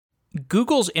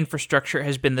Google's infrastructure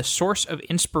has been the source of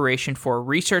inspiration for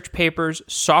research papers,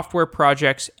 software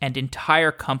projects, and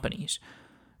entire companies.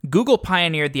 Google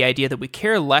pioneered the idea that we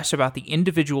care less about the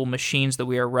individual machines that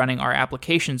we are running our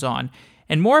applications on,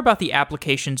 and more about the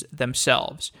applications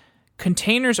themselves.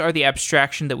 Containers are the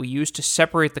abstraction that we use to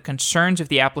separate the concerns of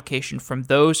the application from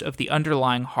those of the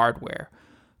underlying hardware.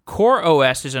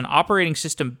 CoreOS is an operating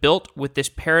system built with this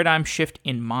paradigm shift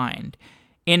in mind.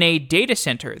 In a data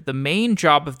center, the main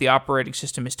job of the operating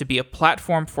system is to be a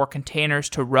platform for containers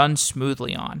to run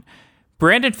smoothly on.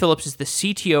 Brandon Phillips is the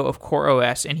CTO of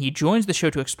CoreOS, and he joins the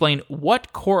show to explain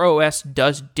what CoreOS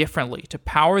does differently to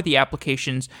power the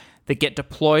applications that get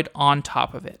deployed on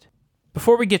top of it.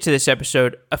 Before we get to this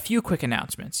episode, a few quick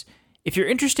announcements. If you're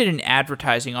interested in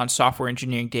advertising on Software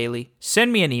Engineering Daily,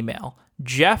 send me an email,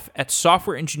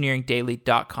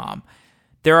 jeff@softwareengineeringdaily.com.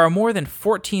 There are more than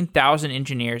 14,000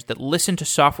 engineers that listen to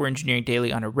Software Engineering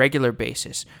Daily on a regular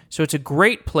basis, so it's a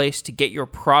great place to get your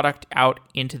product out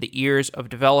into the ears of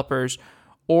developers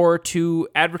or to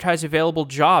advertise available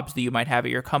jobs that you might have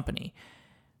at your company.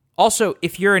 Also,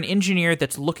 if you're an engineer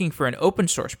that's looking for an open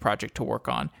source project to work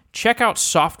on, check out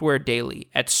Software Daily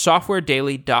at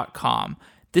softwaredaily.com.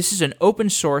 This is an open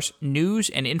source news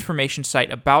and information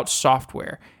site about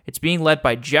software. It's being led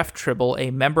by Jeff Tribble, a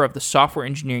member of the Software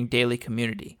Engineering Daily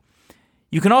community.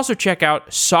 You can also check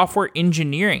out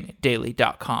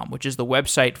softwareengineeringdaily.com, which is the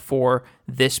website for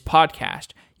this podcast.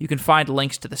 You can find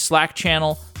links to the Slack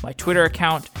channel, my Twitter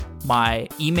account, my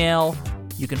email.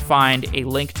 You can find a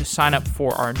link to sign up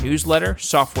for our newsletter,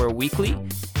 Software Weekly.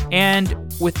 And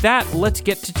with that, let's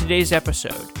get to today's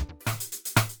episode.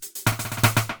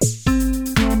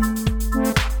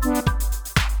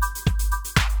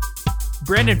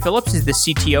 Brandon Phillips is the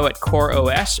CTO at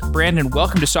CoreOS. Brandon,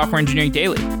 welcome to Software Engineering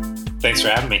Daily. Thanks for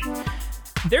having me.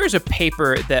 There is a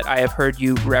paper that I have heard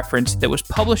you reference that was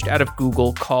published out of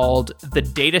Google called The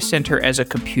Data Center as a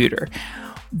Computer.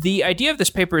 The idea of this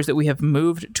paper is that we have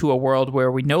moved to a world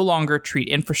where we no longer treat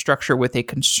infrastructure with a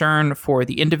concern for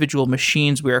the individual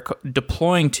machines we are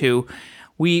deploying to.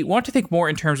 We want to think more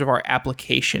in terms of our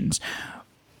applications.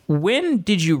 When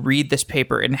did you read this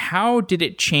paper, and how did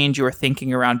it change your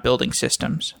thinking around building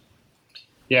systems?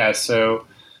 Yeah, so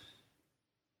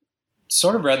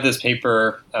sort of read this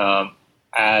paper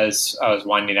as I was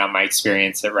winding down my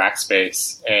experience at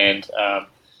Rackspace, and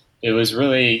it was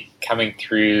really coming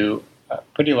through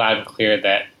pretty loud and clear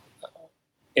that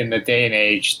in the day and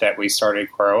age that we started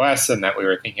CoreOS and that we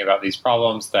were thinking about these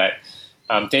problems, that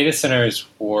data centers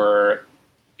were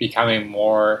becoming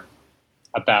more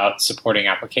about supporting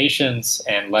applications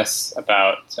and less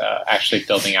about actually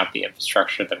building out the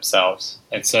infrastructure themselves.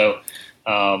 And so,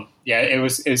 it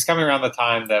was coming around the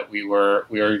time that we were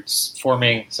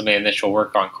forming some of the initial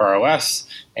work on CoreOS,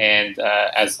 and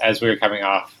as we were coming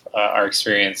off our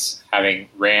experience having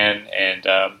ran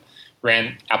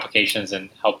applications and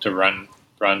helped to run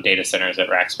data centers at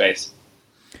Rackspace.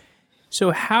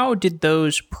 So, how did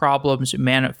those problems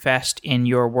manifest in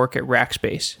your work at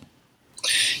Rackspace?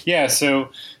 Yeah,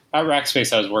 so at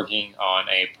Rackspace, I was working on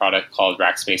a product called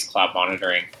Rackspace Cloud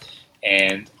Monitoring.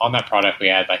 And on that product, we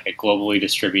had like a globally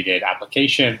distributed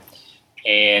application.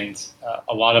 And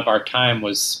a lot of our time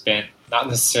was spent not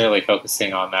necessarily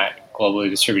focusing on that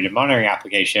globally distributed monitoring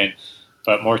application,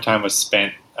 but more time was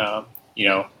spent,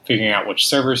 figuring out which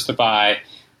servers to buy,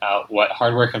 what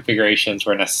hardware configurations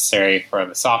were necessary for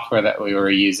the software that we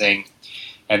were using,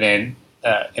 and then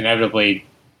inevitably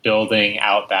building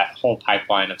out that whole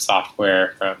pipeline of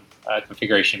software from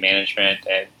configuration management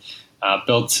and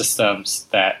build systems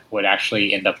that would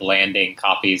actually end up landing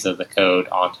copies of the code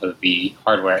onto the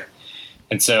hardware.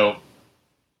 And so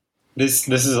this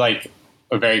is like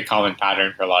a very common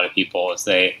pattern for a lot of people is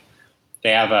they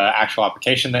have an actual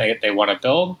application that they want to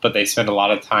build, but they spend a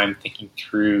lot of time thinking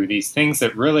through these things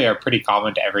that really are pretty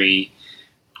common to every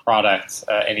product,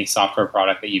 any software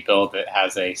product that you build that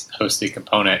has a hosted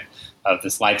component of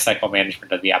this lifecycle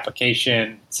management of the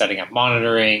application, setting up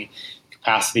monitoring,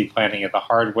 capacity planning of the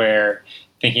hardware,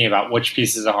 thinking about which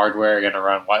pieces of hardware are going to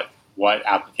run what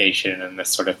application and this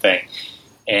sort of thing.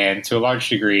 And to a large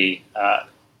degree,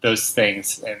 those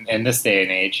things in this day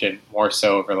and age, and more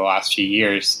so over the last few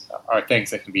years, are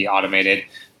things that can be automated,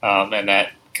 and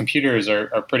that computers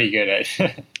are pretty good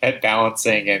at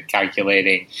balancing and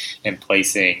calculating and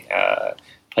placing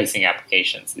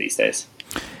applications these days.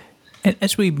 And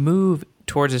as we move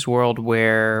towards this world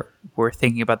where we're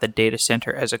thinking about the data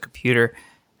center as a computer,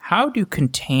 how do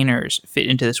containers fit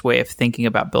into this way of thinking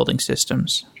about building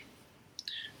systems?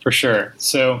 For sure.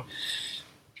 So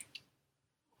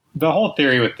the whole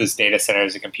theory with this data center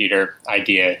as a computer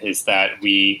idea is that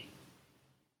we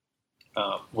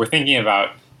we're thinking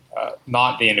about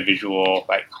not the individual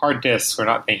like hard disks. We're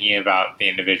not thinking about the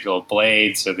individual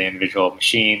blades or the individual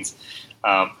machines.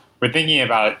 We're thinking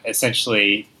about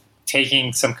essentially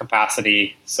taking some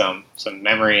capacity, some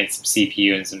memory and some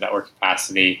CPU and some network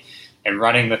capacity, and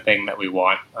running the thing that we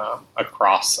want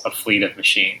across a fleet of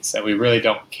machines. And we really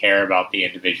don't care about the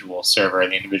individual server.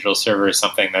 The individual server is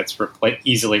something that's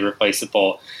easily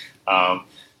replaceable.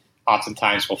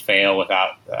 Oftentimes will fail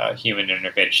without human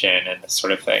intervention and this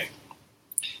sort of thing.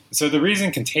 So the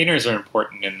reason containers are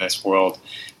important in this world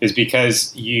is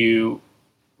because you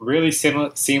really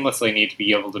seamlessly need to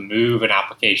be able to move an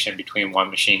application between one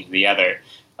machine to the other.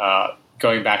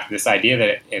 Going back to this idea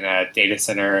that in a data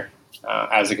center,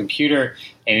 as a computer,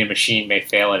 any machine may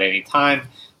fail at any time,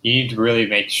 you need to really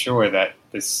make sure that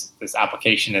this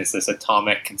application is this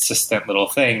atomic, consistent little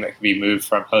thing that can be moved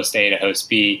from host A to host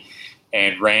B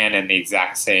and ran in the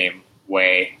exact same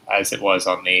way as it was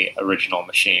on the original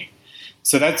machine.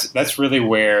 So that's really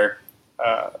where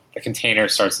the container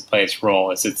starts to play its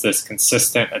role. It's this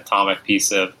consistent atomic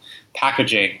piece of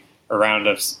packaging around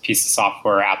a piece of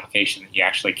software application that you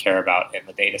actually care about in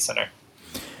the data center.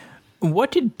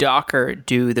 What did Docker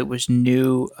do that was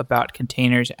new about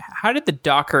containers? How did the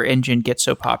Docker engine get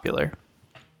so popular?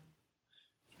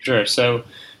 Sure. So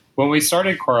when we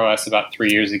started CoreOS about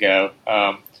 3 years ago,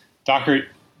 Docker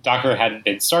hadn't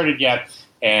been started yet,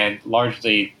 and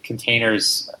largely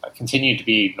containers continued to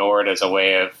be ignored as a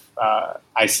way of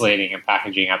isolating and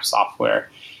packaging up software.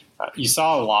 You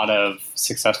saw a lot of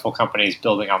successful companies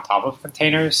building on top of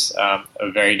containers.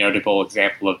 A very notable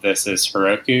example of this is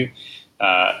Heroku,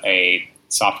 a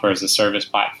software as a service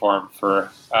platform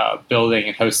for building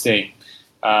and hosting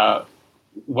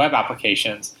web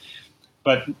applications.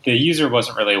 But the user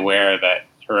wasn't really aware that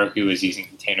Heroku was using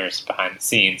containers behind the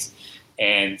scenes.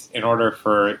 And in order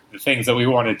for the things that we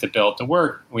wanted to build to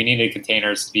work, we needed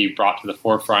containers to be brought to the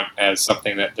forefront as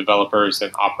something that developers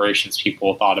and operations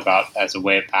people thought about as a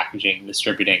way of packaging and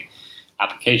distributing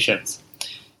applications.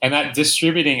 And that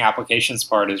distributing applications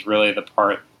part is really the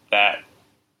part that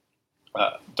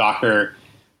Docker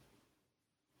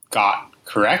got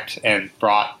correct and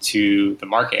brought to the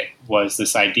market, was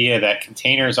this idea that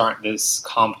containers aren't this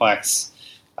complex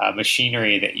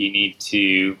machinery that you need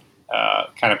to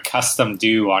kind of custom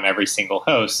do on every single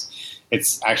host.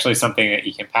 It's actually something that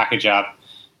you can package up,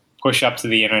 push up to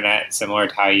the internet, similar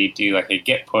to how you do like a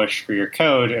git push for your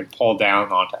code, and pull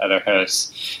down onto other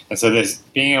hosts. And so this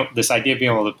idea of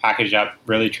being able to package up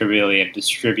really trivially and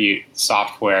distribute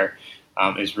software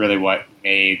is really what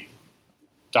made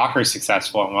Docker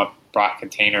successful and what brought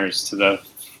containers to the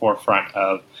forefront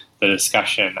of the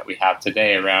discussion that we have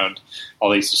today around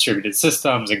all these distributed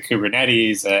systems and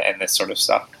Kubernetes and this sort of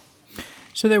stuff.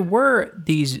 So there were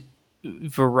these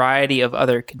variety of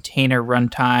other container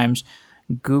runtimes,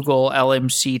 Google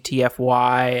LMC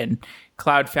TFY and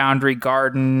Cloud Foundry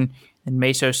Garden, and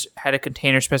Mesos had a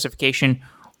container specification.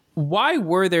 Why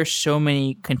were there so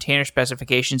many container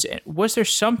specifications? Was there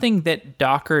something that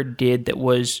Docker did that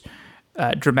was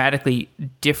dramatically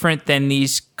different than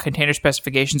these container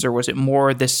specifications, or was it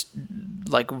more this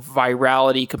like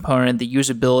virality component, the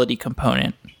usability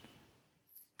component?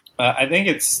 I think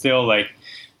it's still like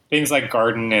things like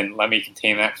Garden and Let Me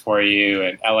Contain That For You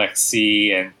and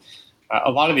LXC and a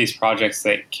lot of these projects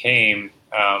that came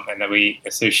and that we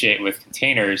associate with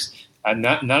containers,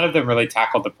 none of them really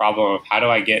tackled the problem of how do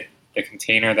I get the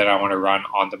container that I want to run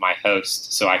onto my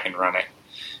host so I can run it.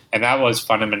 And that was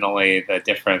fundamentally the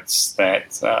difference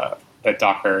that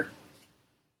Docker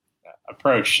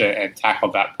approached and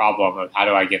tackled that problem of how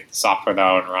do I get the software that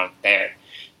I want to run there.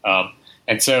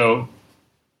 And so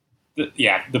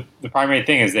the primary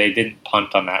thing is they didn't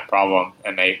punt on that problem,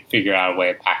 and they figured out a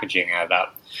way of packaging it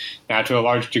up. Now, to a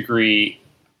large degree,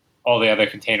 all the other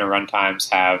container runtimes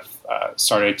have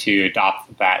started to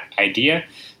adopt that idea.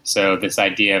 So this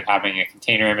idea of having a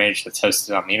container image that's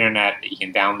hosted on the internet that you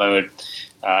can download,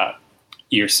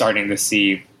 you're starting to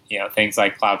see things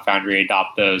like Cloud Foundry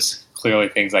adopt those. Clearly,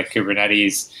 things like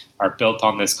Kubernetes are built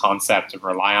on this concept and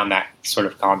rely on that sort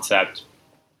of concept.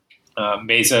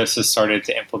 Mesos has started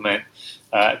to implement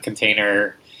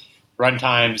container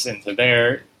runtimes into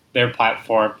their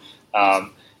platform,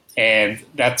 and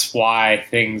that's why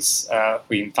things,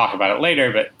 we can talk about it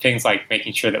later, but things like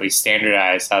making sure that we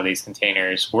standardize how these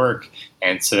containers work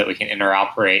and so that we can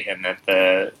interoperate and that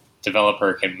the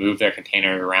developer can move their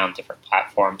container around different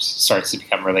platforms starts to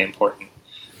become really important.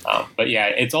 But yeah,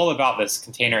 it's all about this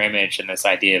container image and this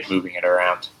idea of moving it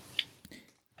around.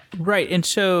 Right. And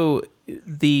so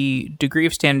the degree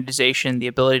of standardization, the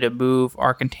ability to move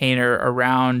our container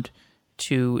around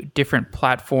to different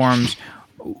platforms,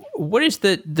 What is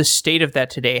the state of that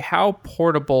today? How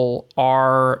portable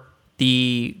are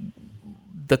the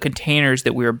containers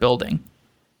that we are building?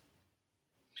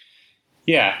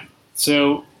 Yeah,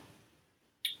 so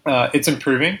it's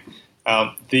improving.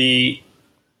 The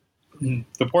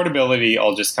portability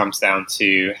all just comes down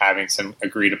to having some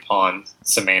agreed upon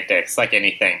semantics, like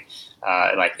anything,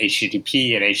 like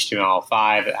HTTP and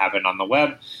HTML5 that happen on the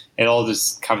web. It all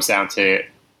just comes down to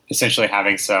essentially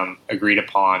having some agreed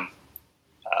upon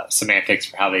semantics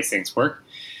for how these things work.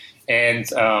 And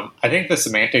I think the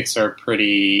semantics are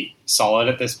pretty solid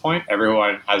at this point.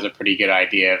 Everyone has a pretty good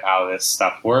idea of how this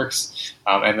stuff works.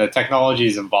 And the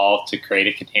technologies involved to create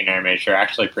a container image are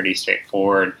actually pretty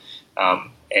straightforward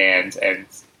and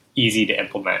easy to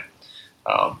implement.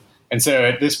 And so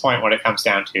at this point, what it comes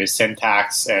down to is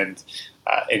syntax and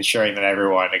ensuring that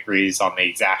everyone agrees on the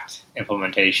exact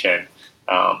implementation.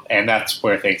 And that's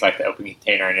where things like the Open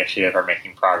Container Initiative are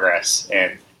making progress.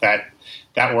 And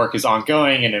that work is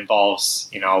ongoing and involves,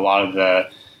 a lot of the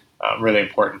really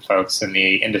important folks in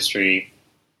the industry,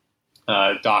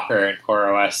 Docker and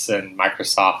CoreOS and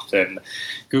Microsoft and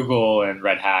Google and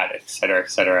Red Hat, et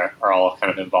cetera, are all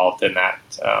kind of involved in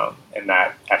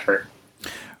that effort.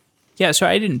 Yeah, so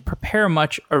I didn't prepare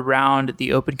much around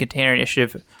the Open Container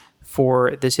Initiative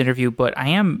for this interview, but I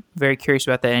am very curious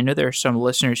about that. I know there are some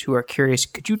listeners who are curious.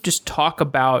 Could you just talk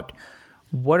about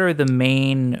what are the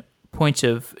main points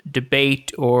of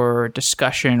debate or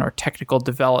discussion or technical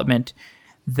development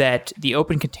that the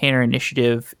Open Container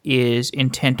Initiative is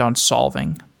intent on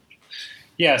solving?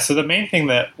 Yeah, so the main thing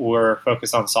that we're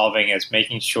focused on solving is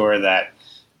making sure that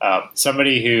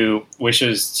somebody who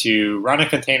wishes to run a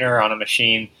container on a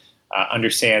machine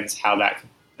understands how that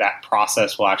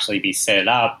process will actually be set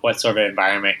up, what sort of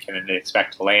environment can it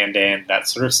expect to land in, that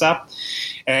sort of stuff.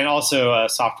 And then also a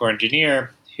software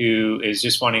engineer who is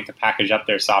just wanting to package up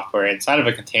their software inside of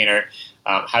a container.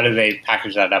 How do they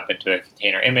package that up into a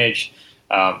container image?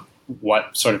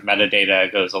 What sort of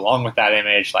metadata goes along with that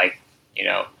image, like,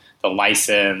 the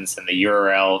license and the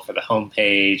URL for the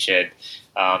homepage, and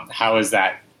how is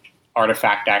that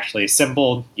artifact actually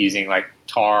assembled using like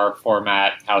tar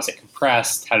format? How is it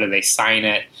compressed? How do they sign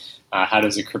it? How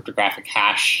does a cryptographic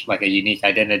hash, like a unique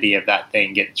identity of that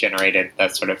thing, get generated?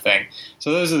 That sort of thing.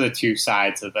 So those are the two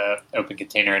sides of the Open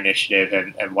Container Initiative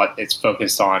and what it's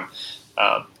focused on,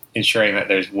 ensuring that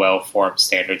there's well-formed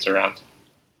standards around.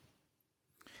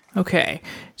 Okay.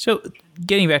 So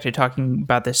getting back to talking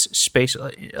about this space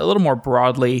a little more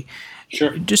broadly,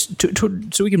 sure. Just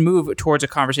so we can move towards a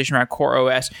conversation around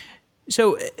CoreOS.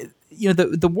 So,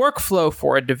 the workflow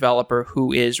for a developer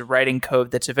who is writing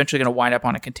code that's eventually going to wind up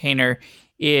on a container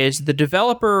is the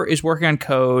developer is working on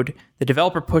code, the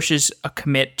developer pushes a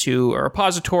commit to a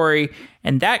repository,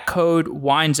 and that code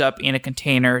winds up in a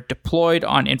container deployed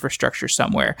on infrastructure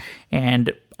somewhere.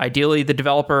 And ideally, the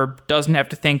developer doesn't have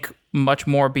to think much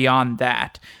more beyond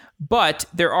that. But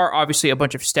there are obviously a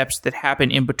bunch of steps that happen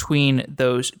in between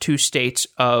those two states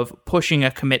of pushing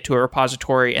a commit to a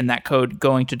repository and that code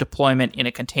going to deployment in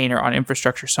a container on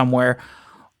infrastructure somewhere.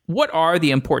 What are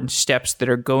the important steps that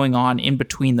are going on in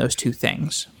between those two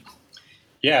things?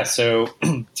 Yeah, so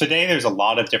today there's a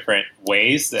lot of different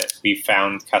ways that we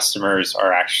found customers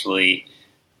are actually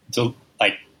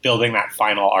building that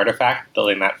final artifact,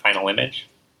 building that final image.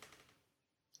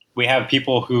 We have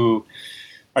people who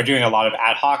are doing a lot of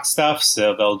ad hoc stuff,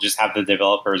 so they'll just have the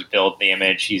developers build the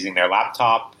image using their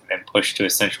laptop and then push to a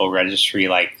central registry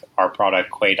like our product,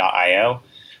 Quay.io.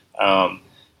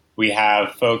 We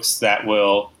have folks that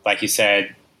will, like you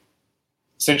said,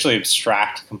 essentially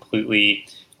abstract completely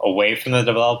away from the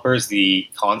developers the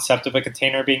concept of a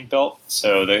container being built.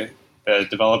 So the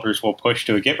developers will push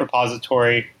to a Git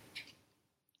repository.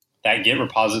 That Git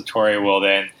repository will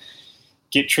then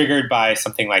get triggered by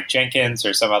something like Jenkins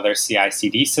or some other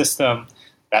CI/CD system.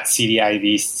 That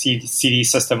CD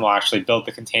system will actually build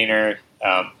the container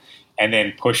and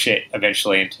then push it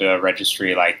eventually into a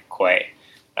registry like Quay.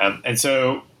 And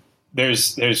so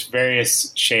there's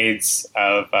various shades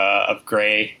of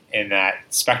gray in that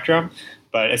spectrum,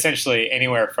 but essentially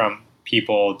anywhere from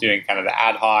people doing kind of the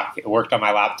ad hoc, it worked on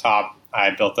my laptop, I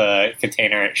built a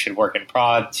container, it should work in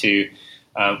prod, to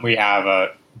we have a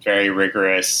very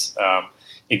rigorous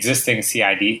existing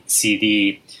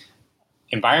CI/CD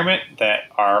environment that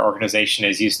our organization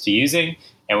is used to using,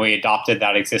 and we adopted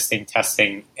that existing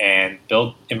testing and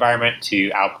build environment to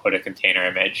output a container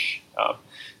image.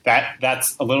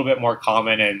 That's a little bit more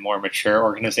common in more mature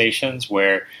organizations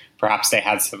where perhaps they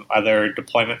had some other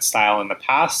deployment style in the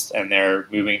past and they're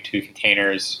moving to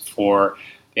containers for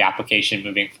the application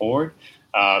moving forward.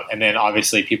 And then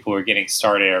obviously people who are getting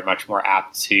started are much more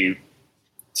apt to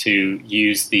to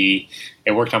use it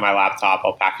worked on my laptop.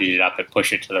 I'll package it up and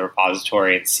push it to the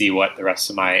repository and see what the rest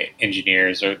of my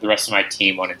engineers or the rest of my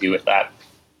team want to do with that.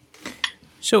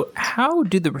 So how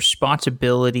do the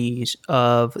responsibilities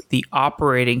of the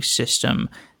operating system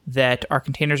that our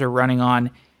containers are running on,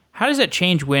 how does that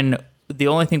change when the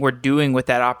only thing we're doing with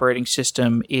that operating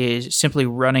system is simply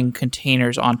running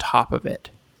containers on top of it?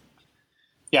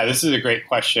 Yeah, this is a great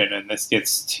question, and this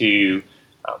gets to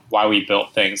why we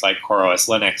built things like CoreOS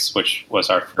Linux, which was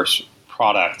our first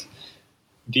product.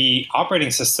 The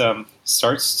operating system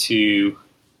starts to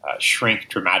shrink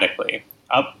dramatically.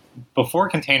 Before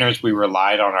containers, we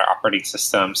relied on our operating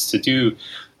systems to do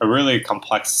a really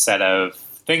complex set of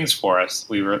things for us.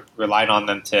 We relied on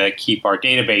them to keep our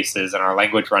databases and our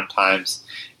language runtimes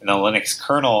and the Linux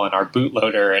kernel and our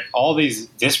bootloader and all these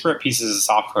disparate pieces of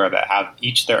software that have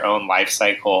each their own life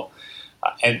cycle.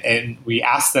 And we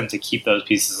asked them to keep those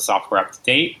pieces of software up to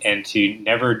date and to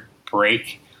never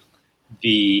break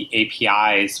the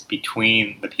APIs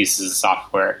between the pieces of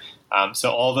software.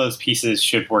 So all those pieces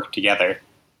should work together.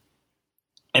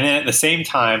 And then at the same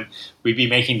time, we'd be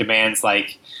making demands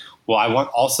like, well, I want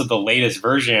also the latest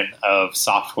version of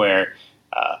software.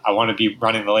 I want to be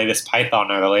running the latest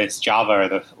Python or the latest Java or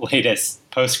the latest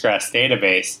Postgres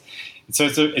database. And so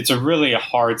it's a really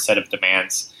hard set of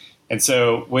demands. And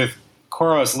so with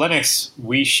CoreOS Linux,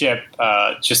 we ship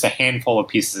just a handful of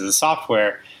pieces of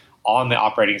software on the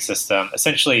operating system,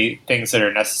 essentially things that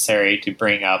are necessary to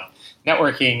bring up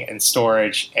networking and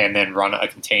storage and then run a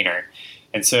container.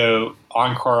 And so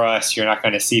on CoreOS, you're not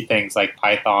going to see things like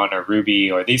Python or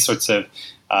Ruby or these sorts of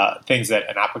things that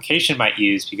an application might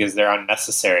use because they're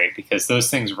unnecessary because those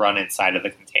things run inside of the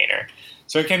container.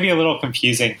 So it can be a little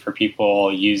confusing for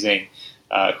people using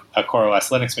a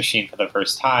CoreOS Linux machine for the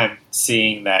first time,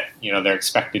 seeing that their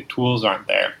expected tools aren't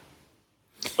there.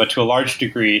 But to a large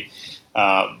degree,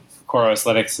 CoreOS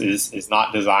Linux is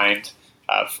not designed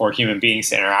for human beings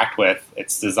to interact with.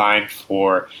 It's designed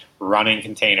for running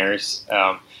containers,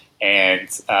 and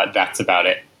that's about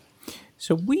it.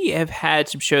 So we have had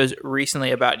some shows recently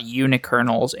about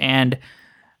unikernels, and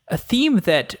a theme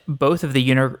that both of the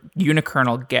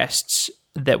unikernel guests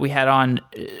that we had on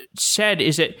said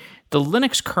is that the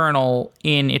Linux kernel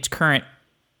in its current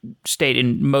state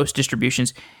in most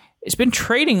distributions has been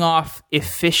trading off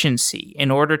efficiency in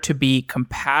order to be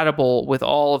compatible with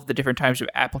all of the different types of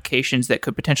applications that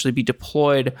could potentially be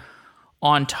deployed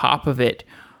on top of it.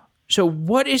 So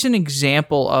what is an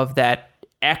example of that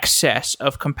excess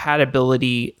of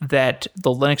compatibility that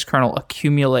the Linux kernel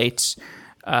accumulates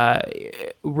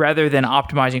rather than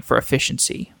optimizing for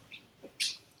efficiency?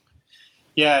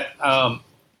 Yeah,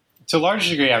 to a large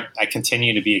degree, I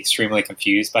continue to be extremely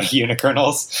confused by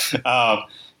unikernels.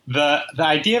 The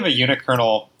idea of a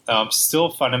unikernel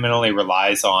still fundamentally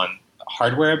relies on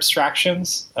hardware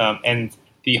abstractions, and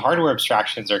the hardware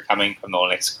abstractions are coming from the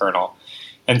Linux kernel.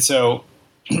 And so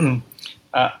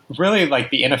really, like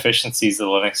the inefficiencies of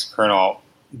the Linux kernel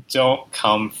don't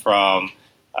come from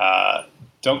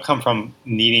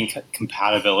needing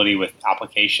compatibility with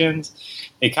applications.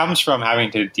 It comes from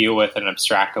having to deal with and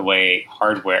abstract away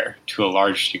hardware to a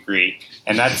large degree,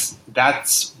 and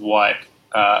that's what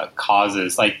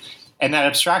causes and that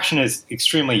abstraction is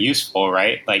extremely useful,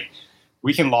 right? Like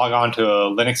we can log on to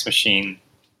a Linux machine,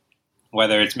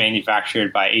 whether it's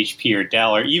manufactured by HP or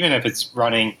Dell, or even if it's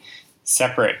running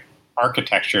separate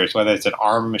architectures, whether it's an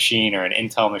ARM machine or an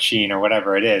Intel machine or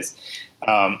whatever it is,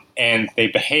 and they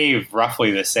behave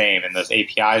roughly the same, and those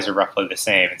APIs are roughly the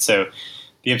same. And so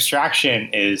the abstraction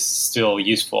is still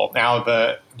useful. Now,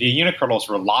 the unikernels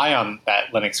rely on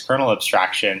that Linux kernel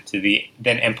abstraction to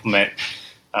then implement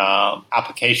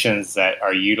applications that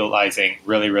are utilizing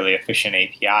really, really efficient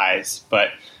APIs. But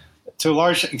to a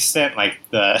large extent, like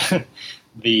the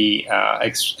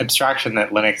abstraction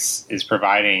that Linux is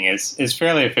providing is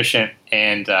fairly efficient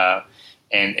and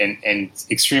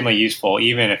extremely useful,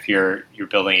 even if you're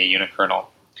building a unikernel.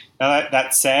 Now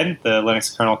that said, the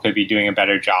Linux kernel could be doing a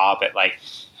better job at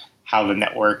how the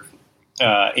network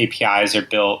APIs are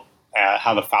built,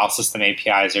 how the file system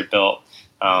APIs are built,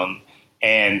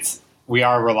 and we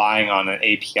are relying on an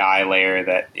API layer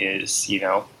that is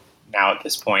now at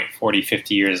this point 40,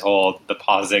 50 years old. The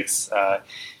POSIX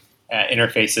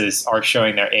interfaces are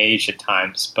showing their age at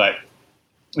times, but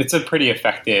it's a pretty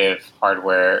effective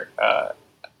hardware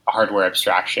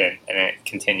abstraction, and it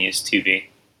continues to be.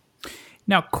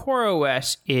 Now,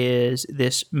 CoreOS is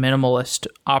this minimalist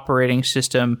operating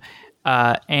system,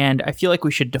 and I feel like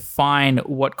we should define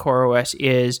what CoreOS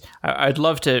is. I'd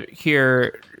love to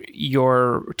hear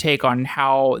your take on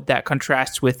how that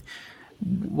contrasts with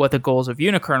what the goals of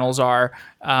unikernels are,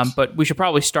 but we should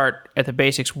probably start at the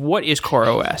basics. What is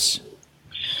CoreOS?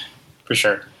 For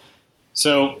sure.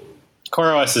 So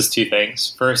CoreOS is two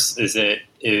things. First is it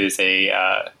is a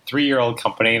 3-year-old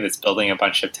company that's building a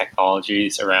bunch of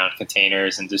technologies around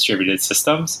containers and distributed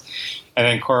systems. And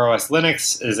then CoreOS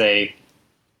Linux is a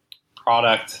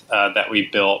product that we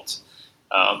built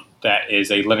that is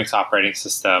a Linux operating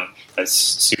system that's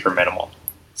super minimal.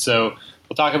 So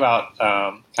we'll talk about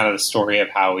kind of the story of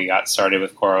how we got started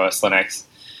with CoreOS Linux.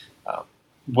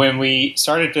 When we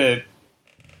started to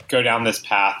go down this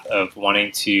path of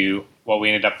wanting to, what we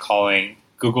ended up calling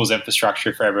Google's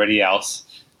infrastructure for everybody else,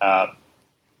 but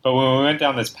when we went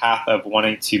down this path of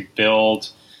wanting to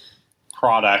build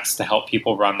products to help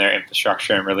people run their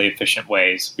infrastructure in really efficient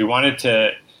ways, we wanted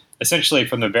to essentially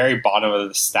from the very bottom of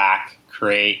the stack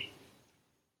create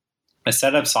a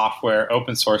set of software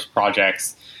open source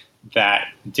projects that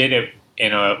did it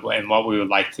in what we would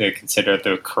like to consider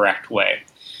the correct way.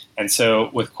 And so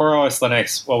with CoreOS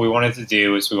Linux, what we wanted to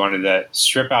do is we wanted to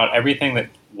strip out everything that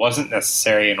wasn't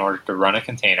necessary in order to run a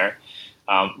container,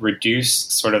 reduce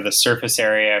sort of the surface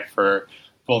area for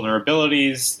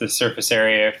vulnerabilities, the surface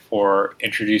area for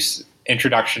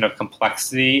introduction of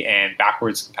complexity and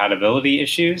backwards compatibility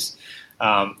issues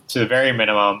to the very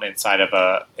minimum inside of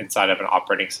an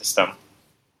operating system.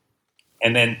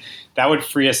 And then that would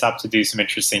free us up to do some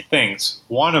interesting things.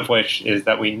 One of which is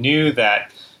that we knew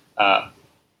that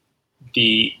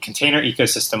the container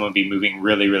ecosystem would be moving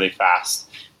really, really fast.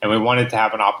 And we wanted to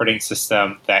have an operating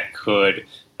system that could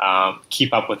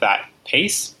keep up with that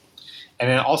pace. And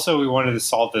then also we wanted to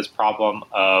solve this problem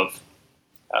of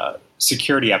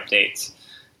security updates.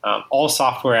 All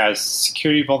software has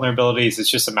security vulnerabilities. It's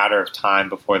just a matter of time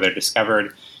before they're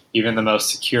discovered. Even the most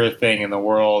secure thing in the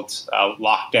world,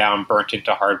 lockdown, burnt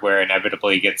into hardware,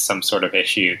 inevitably gets some sort of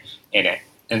issue in it.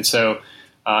 And so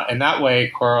in that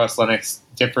way, CoreOS Linux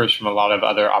differs from a lot of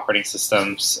other operating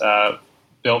systems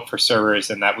built for servers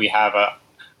in that we have a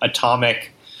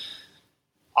atomic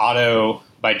auto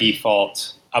by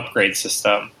default upgrade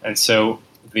system. And so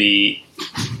the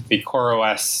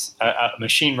CoreOS,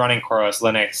 machine running CoreOS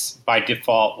Linux by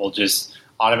default will just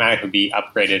automatically be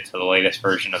upgraded to the latest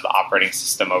version of the operating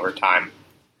system over time.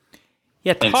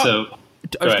 Yeah, I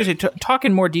was going to say, talk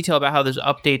in more detail about how those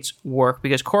updates work,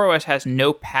 because CoreOS has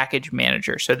no package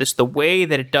manager. So the way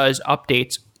that it does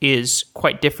updates is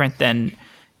quite different than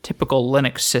typical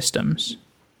Linux systems.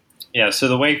 Yeah, so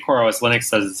the way CoreOS Linux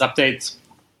does its updates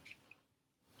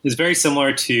is very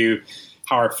similar to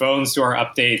how our phones do our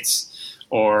updates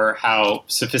or how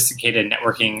sophisticated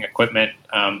networking equipment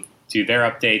do their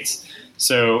updates.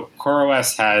 So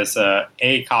CoreOS has a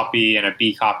A copy and a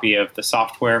B copy of the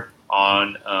software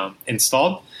on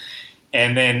installed,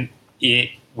 and then it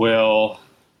will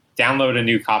download a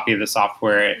new copy of the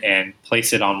software and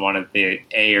place it on one of the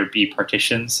A or B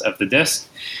partitions of the disk.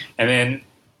 And then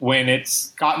when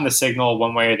it's gotten the signal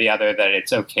one way or the other that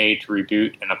it's okay to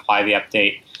reboot and apply the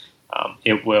update,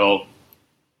 it will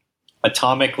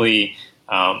atomically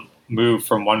move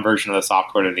from one version of the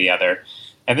software to the other.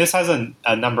 And this has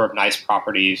a number of nice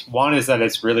properties. One is that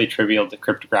it's really trivial to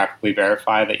cryptographically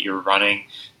verify that you're running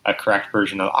a correct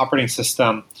version of the operating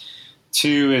system.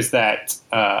 Two is that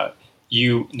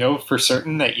you know for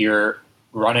certain that you're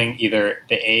running either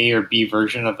the A or B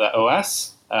version of the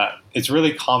OS. It's a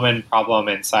really common problem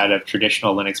inside of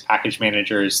traditional Linux package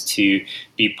managers to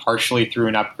be partially through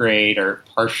an upgrade or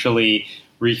partially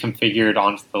reconfigured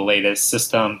onto the latest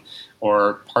system,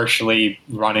 or partially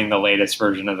running the latest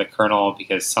version of the kernel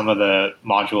because some of the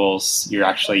modules you're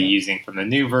actually using from the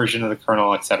new version of the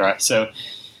kernel, et cetera. So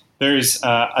there's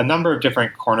a number of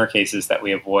different corner cases that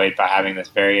we avoid by having this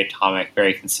very atomic,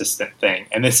 very consistent thing.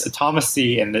 And this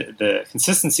atomacy and the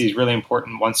consistency is really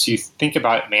important once you think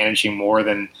about managing more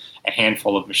than a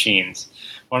handful of machines.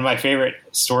 One of my favorite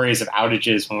stories of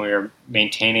outages when we were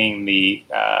maintaining the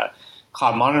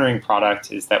cloud monitoring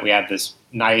product is that we had this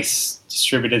nice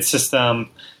distributed system,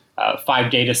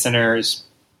 5 data centers,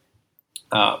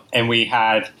 and we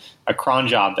had a cron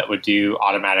job that would do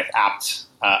automatic apt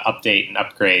update and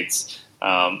upgrades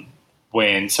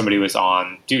when somebody was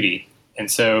on duty. And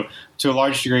so to a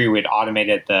large degree, we'd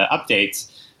automated the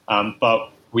updates, but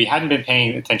we hadn't been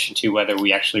paying attention to whether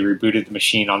we actually rebooted the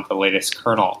machine onto the latest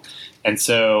kernel. And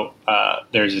so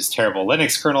there's this terrible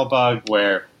Linux kernel bug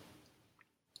where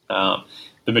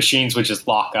the machines would just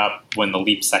lock up when the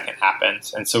leap second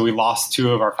happens. And so we lost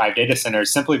 2 of our 5 data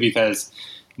centers simply because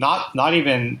not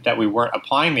even that we weren't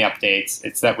applying the updates,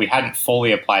 it's that we hadn't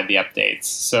fully applied the updates.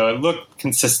 So it looked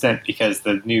consistent because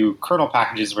the new kernel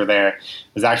packages were there.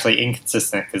 It was actually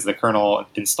inconsistent because the kernel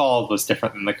installed was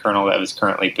different than the kernel that was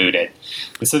currently booted.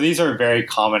 And so these are very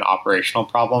common operational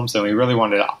problems, and we really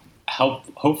wanted to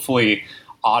hopefully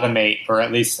automate, or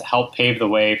at least help pave the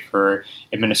way for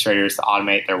administrators to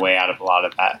automate their way out of a lot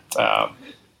of that,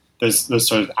 those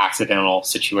sort of accidental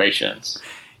situations.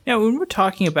 Now, when we're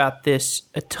talking about this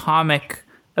atomic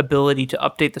ability to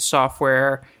update the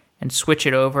software and switch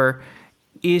it over,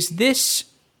 is this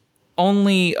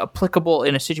only applicable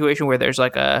in a situation where there's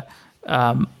like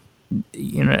an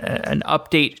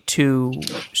update to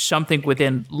something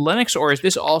within Linux, or is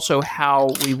this also how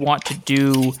we want to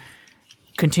do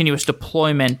continuous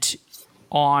deployment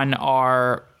on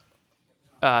our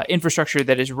infrastructure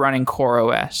that is running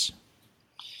CoreOS?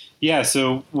 Yeah,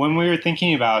 so when we were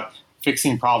thinking about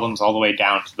fixing problems all the way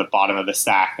down to the bottom of the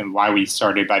stack, and why we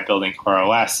started by building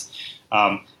CoreOS,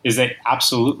 is that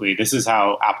absolutely this is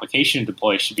how application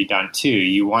deploy should be done too.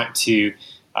 You want to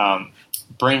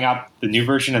bring up the new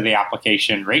version of the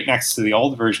application right next to the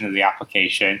old version of the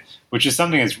application, which is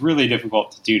something that's really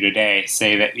difficult to do today.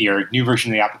 Say that your new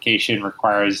version of the application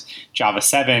requires Java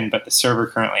 7, but the server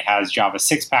currently has Java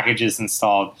 6 packages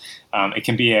installed. It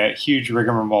can be a huge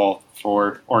rigmarole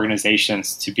for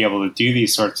organizations to be able to do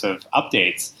these sorts of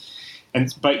updates.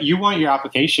 But you want your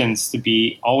applications to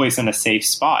be always in a safe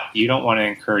spot. You don't want to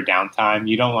incur downtime.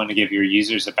 You don't want to give your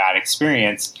users a bad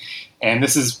experience. And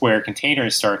this is where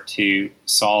containers start to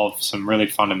solve some really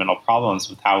fundamental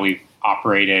problems with how we've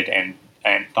operated and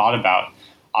thought about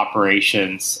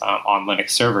operations on Linux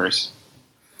servers.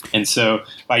 And so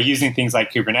by using things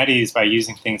like Kubernetes, by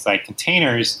using things like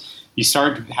containers, you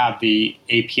start to have the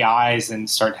APIs and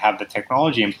start to have the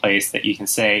technology in place that you can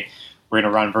say, we're going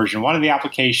to run version 1 of the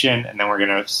application, and then we're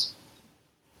going to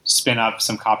spin up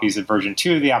some copies of version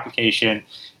 2 of the application,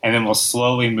 and then we'll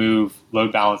slowly move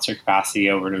load balancer capacity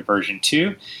over to version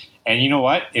 2. And you know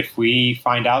what? If we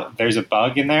find out there's a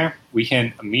bug in there, we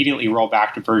can immediately roll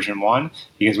back to version 1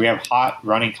 because we have hot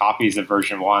running copies of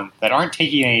version 1 that aren't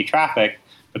taking any traffic,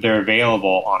 but they're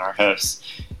available on our hosts.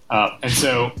 And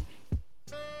so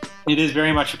it is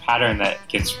very much a pattern that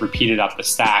gets repeated up the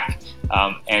stack,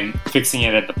 and fixing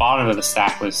it at the bottom of the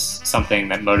stack was something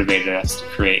that motivated us to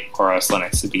create CoreOS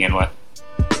Linux to begin with.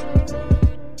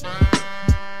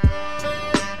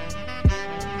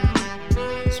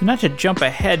 So not to jump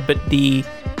ahead, but the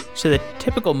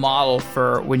typical model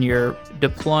for when you're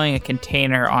deploying a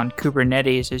container on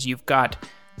Kubernetes is you've got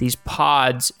these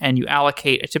pods and you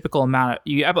allocate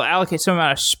some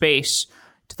amount of space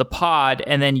to the pod,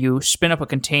 and then you spin up a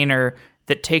container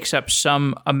that takes up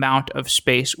some amount of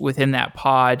space within that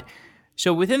pod.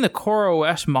 So within the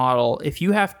CoreOS model, if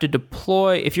you're going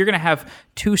to have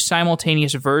two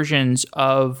simultaneous versions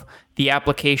of the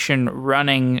application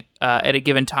running at a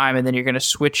given time, and then you're going to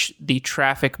switch the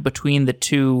traffic between the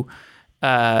two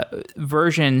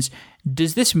versions,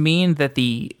 does this mean that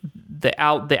the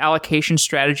allocation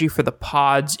strategy for the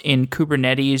pods in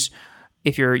Kubernetes,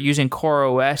 if you're using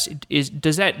CoreOS,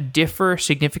 does that differ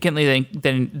significantly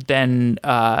than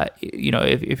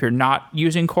if you're not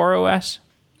using CoreOS?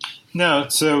 No.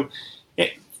 So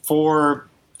for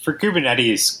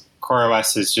Kubernetes,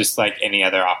 CoreOS is just like any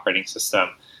other operating system.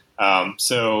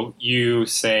 So you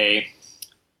say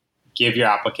give your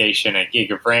application a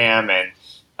gig of RAM and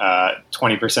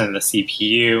 20% of the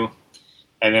CPU,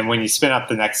 and then when you spin up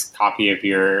the next copy of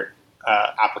your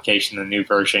application, the new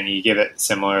version, you give it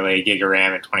similarly a gig of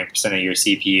RAM and 20% of your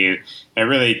CPU.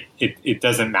 And it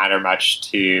doesn't matter much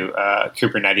to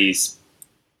Kubernetes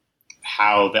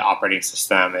how the operating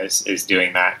system is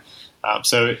doing that.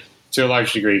 So to a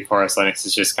large degree, CoreOS Linux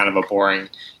is just kind of a boring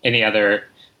any other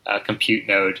compute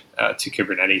node to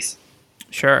Kubernetes.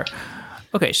 Sure.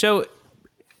 Okay, so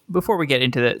before we get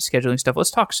into the scheduling stuff,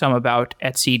 let's talk some about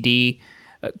etcd.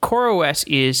 CoreOS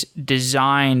is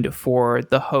designed for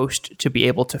the host to be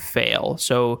able to fail.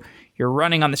 So you're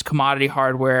running on this commodity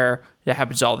hardware that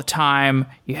happens all the time.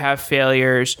 You have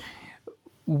failures.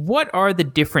 What are the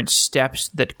different steps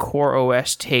that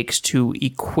CoreOS takes to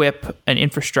equip an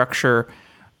infrastructure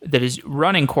that is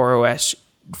running CoreOS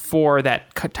for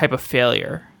that type of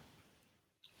failure?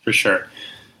 For sure.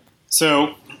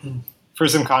 So for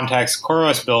some context,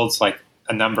 CoreOS builds like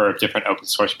a number of different open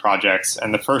source projects,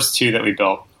 and the first two that we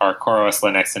built are CoreOS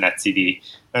Linux and etcd.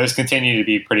 Those continue to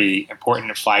be pretty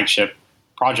important flagship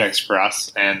projects for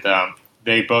us, and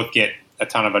they both get a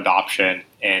ton of adoption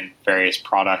in various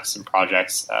products and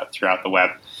projects throughout the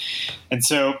web. And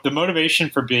so the motivation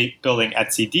for building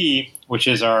etcd, which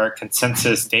is our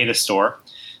consensus data store,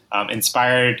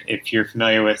 inspired, if you're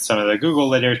familiar with some of the Google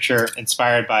literature,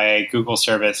 inspired by a Google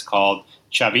service called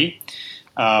Chubby.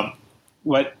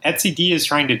 What etcd is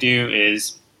trying to do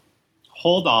is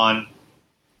hold on,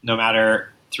 no matter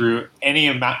through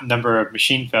any number of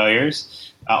machine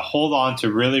failures, hold on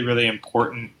to really, really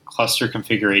important cluster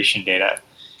configuration data.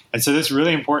 And so this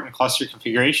really important cluster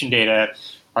configuration data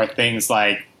are things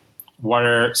like, what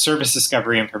are service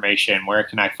discovery information? Where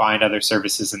can I find other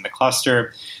services in the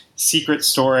cluster? Secret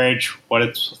storage, what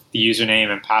is the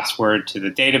username and password to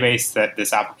the database that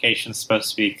this application is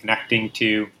supposed to be connecting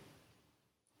to?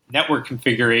 Network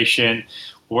configuration,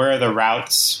 where are the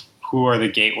routes, who are the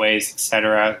gateways,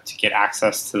 etc., to get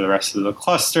access to the rest of the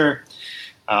cluster.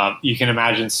 You can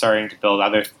imagine starting to build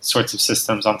other sorts of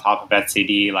systems on top of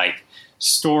etcd, like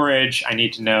storage. I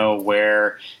need to know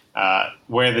where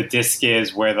the disk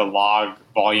is, where the log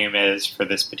volume is for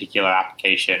this particular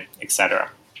application, etc.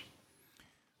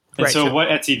 And Right, so what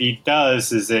etcd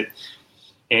does is it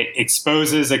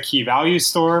exposes a key value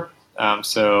store.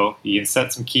 So you can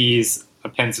set some keys,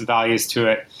 append some values to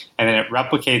it, and then it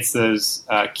replicates those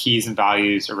keys and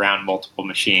values around multiple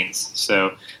machines.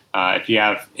 So if you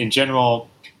have, in general,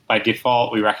 by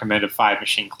default, we recommend a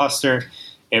 5-machine cluster.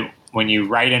 When you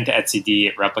write into etcd,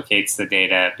 it replicates the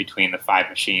data between the 5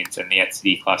 machines in the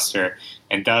etcd cluster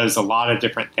and does a lot of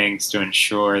different things to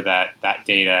ensure that that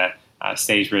data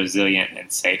stays resilient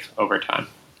and safe over time.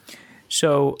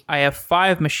 So I have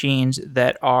 5 machines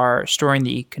that are storing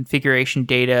the configuration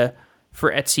data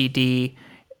for etcd.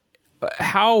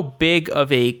 How big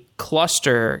of a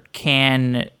cluster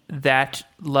can that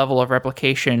level of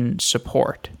replication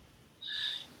support?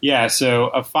 Yeah, so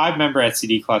a 5-member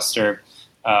etcd cluster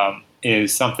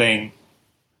is something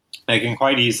that can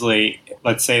quite easily,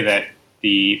 let's say that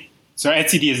so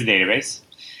etcd is a database,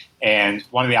 and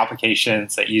one of the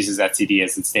applications that uses etcd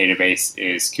as its database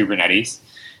is Kubernetes.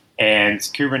 And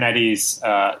Kubernetes,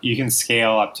 you can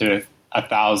scale up to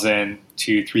 1,000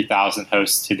 to 3,000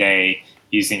 hosts today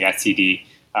using etcd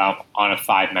on a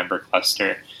 5-member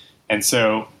cluster. And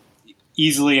so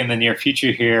easily in the near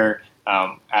future here,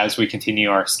 as we continue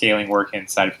our scaling work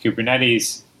inside of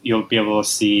Kubernetes, you'll be able to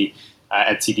see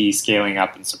etcd scaling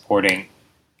up and supporting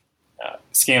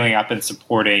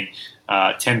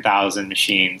 10,000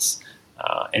 machines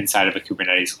inside of a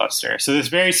Kubernetes cluster. So this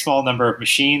very small number of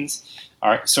machines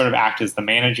sort of act as the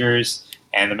managers,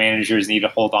 and the managers need to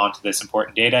hold on to this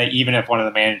important data, even if one of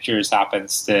the managers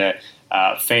happens to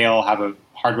fail, have a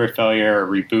hardware failure or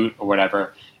reboot or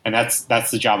whatever. And that's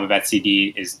the job of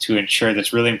etcd, is to ensure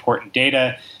this really important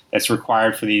data that's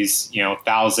required for these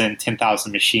 1,000,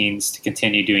 10,000 machines to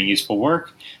continue doing useful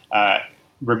work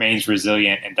remains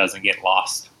resilient and doesn't get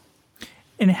lost.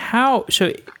 And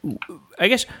so I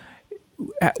guess,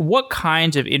 what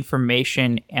kinds of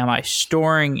information am I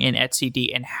storing in etcd,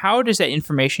 and how does that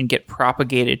information get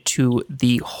propagated to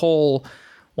the whole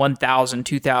 1,000,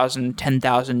 2,000,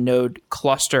 10,000 node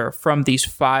cluster from these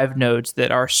 5 nodes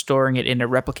that are storing it in a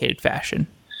replicated fashion?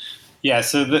 Yeah,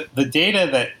 so the data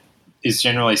that is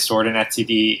generally stored in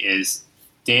etcd is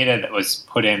data that was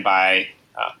put in by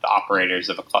the operators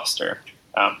of a cluster.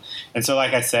 And so,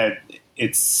 like I said,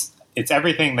 it's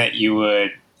everything that you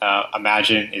would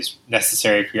imagine is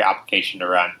necessary for your application to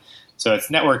run. So it's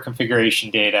network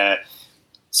configuration data,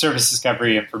 service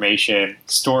discovery information,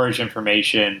 storage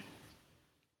information,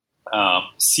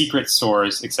 secret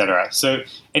stores, etc. So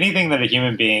anything that a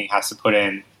human being has to put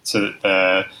in so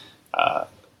that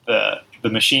the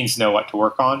machines know what to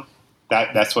work on,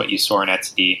 that's what you store in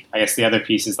etcd. I guess the other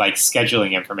piece is like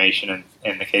scheduling information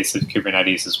in the case of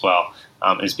Kubernetes as well,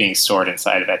 is being stored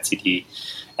inside of etcd.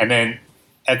 And then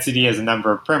etcd has a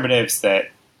number of primitives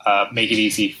that make it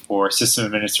easy for system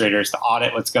administrators to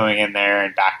audit what's going in there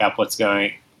and back up what's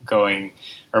going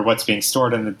or what's being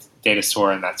stored in the data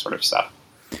store and that sort of stuff.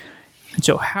 And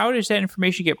so how does that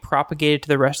information get propagated to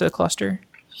the rest of the cluster?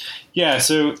 Yeah,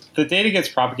 so the data gets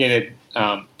propagated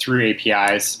through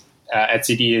APIs.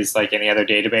 etcd is like any other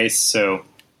database, so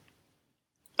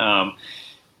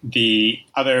the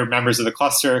other members of the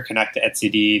cluster connect to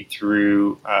etcd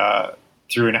through a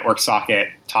network socket,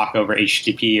 talk over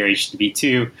HTTP or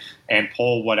HTTP2, and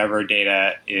pull whatever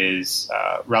data is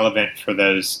relevant for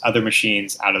those other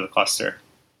machines out of the cluster.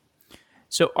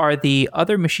 So are the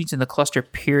other machines in the cluster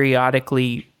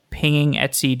periodically pinging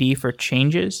etcd for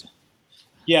changes?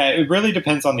 Yeah, it really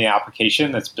depends on the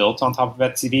application that's built on top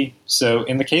of etcd. So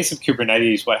in the case of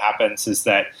Kubernetes, what happens is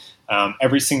that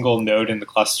every single node in the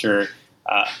cluster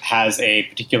has a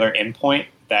particular endpoint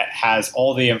that has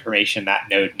all the information that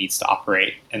node needs to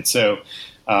operate. And so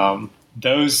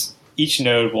each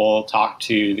node will talk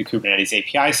to the Kubernetes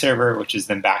API server, which is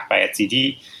then backed by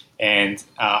etcd, and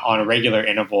on a regular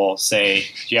interval say,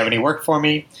 do you have any work for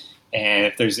me? And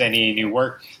if there's any new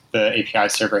work, the API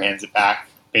server hands it back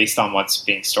based on what's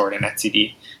being stored in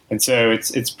etcd. And so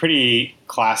it's pretty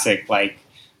classic, like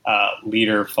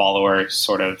leader-follower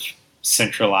sort of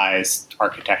centralized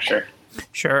architecture.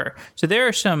 Sure. So there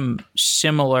are some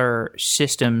similar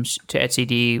systems to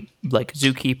etcd, like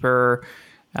Zookeeper,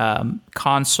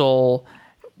 Console.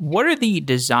 What are the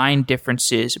design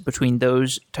differences between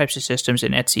those types of systems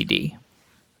and etcd?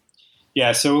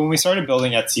 Yeah, so when we started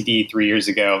building etcd 3 years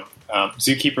ago,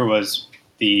 Zookeeper was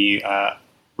the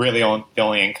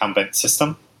only incumbent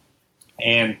system.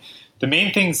 And the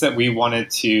main things that we wanted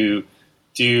to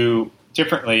do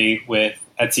differently with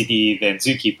etcd than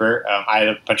Zookeeper, I had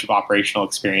a bunch of operational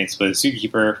experience with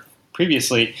Zookeeper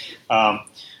previously,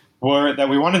 were that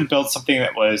we wanted to build something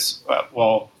that was,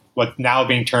 what's now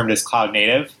being termed as cloud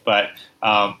native, but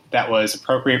that was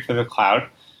appropriate for the cloud.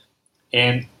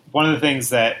 And one of the things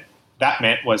that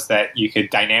meant was that you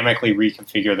could dynamically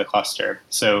reconfigure the cluster.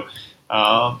 So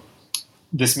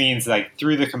this means like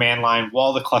through the command line,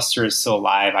 while the cluster is still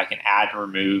live, I can add and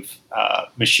remove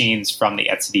machines from the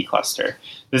etcd cluster.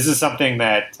 This is something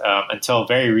that until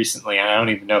very recently, and I don't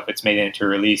even know if it's made it into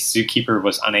release, Zookeeper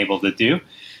was unable to do.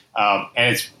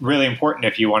 And it's really important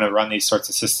if you want to run these sorts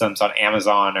of systems on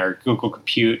Amazon or Google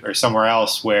Compute or somewhere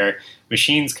else where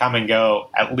machines come and go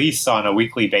at least on a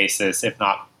weekly basis, if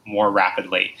not more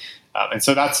rapidly. And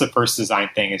so that's the first design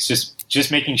thing. It's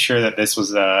just making sure that this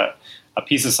was a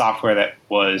piece of software that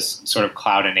was sort of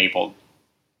cloud enabled.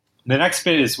 The next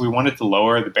bit is we wanted to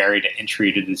lower the barrier to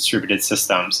entry to distributed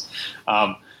systems.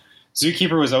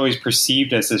 Zookeeper was always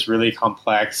perceived as this really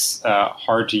complex,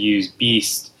 hard to use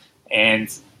beast.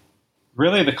 And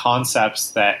really the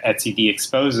concepts that etcd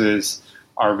exposes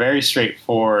are very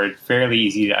straightforward, fairly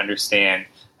easy to understand.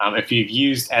 If you've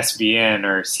used SVN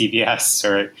or CVS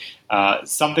or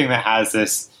something that has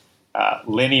this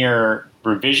linear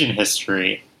revision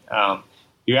history,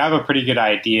 you have a pretty good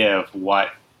idea of what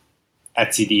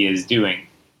etcd is doing.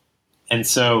 And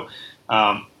so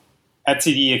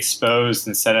etcd exposed,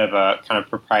 instead of a kind of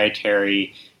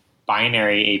proprietary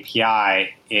binary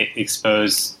API, it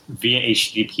exposed via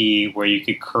HTTP, where you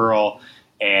could curl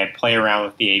and play around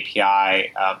with the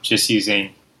API just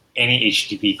using any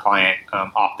HTTP client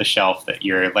off the shelf that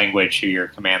your language or your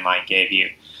command line gave you.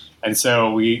 And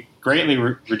so we greatly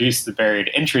reduced the barrier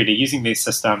to entry to using these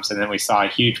systems, and then we saw a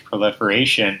huge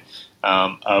proliferation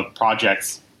of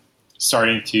projects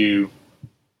starting to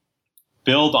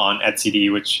build on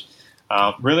etcd, which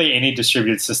really any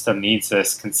distributed system needs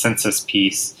this consensus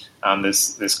piece,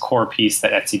 this core piece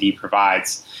that etcd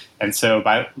provides. And so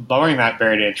by lowering that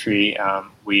barrier to entry,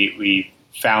 we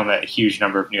found that a huge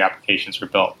number of new applications were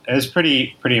built. It was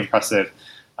pretty impressive,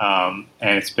 and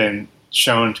it's been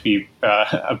shown to be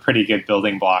a pretty good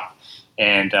building block.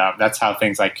 And that's how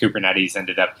things like Kubernetes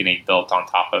ended up getting built on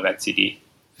top of etcd.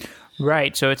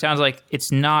 Right. So it sounds like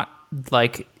it's not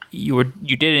like you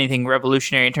did anything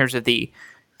revolutionary in terms of the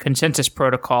consensus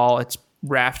protocol. It's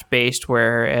Raft based,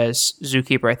 whereas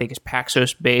Zookeeper I think is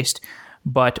Paxos based.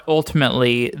 But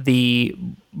ultimately, the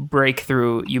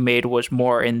breakthrough you made was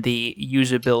more in the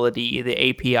usability, the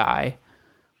API.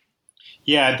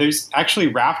 Yeah, there's actually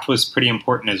Raft was pretty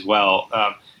important as well.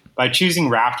 By choosing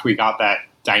Raft, we got that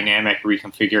dynamic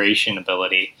reconfiguration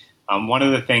ability. One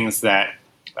of the things that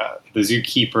the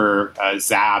Zookeeper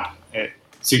ZAB,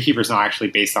 Zookeeper is not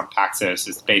actually based on Paxos.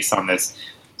 It's based on this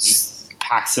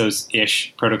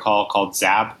Paxos-ish protocol called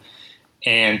ZAB.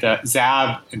 And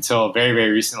ZAB, until very, very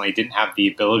recently, didn't have the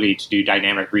ability to do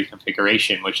dynamic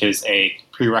reconfiguration, which is a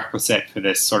prerequisite for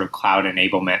this sort of cloud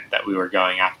enablement that we were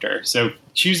going after. So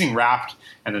choosing Raft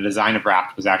and the design of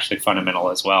Raft was actually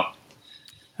fundamental as well.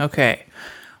 Okay.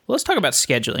 Well, let's talk about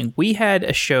scheduling. We had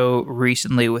a show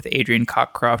recently with Adrian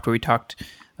Cockcroft where we talked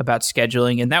about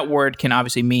scheduling, and that word can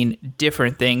obviously mean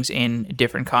different things in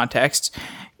different contexts.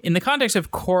 In the context of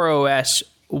CoreOS,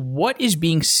 what is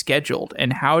being scheduled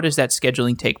and how does that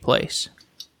scheduling take place?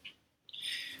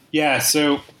 Yeah,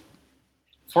 so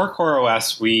for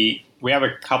CoreOS, we have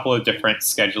a couple of different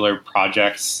scheduler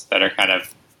projects that are kind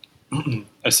of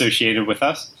associated with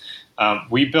us.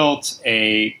 We built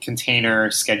a container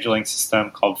scheduling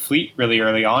system called Fleet really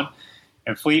early on.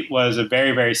 And Fleet was a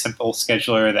very, very simple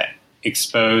scheduler that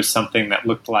exposed something that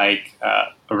looked like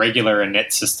a regular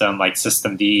init system like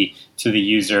systemd to the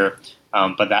user,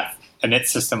 but that init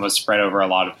system was spread over a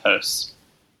lot of hosts.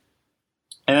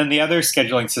 And then the other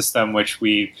scheduling system, which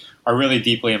we are really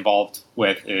deeply involved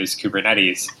with, is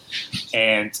Kubernetes.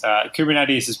 And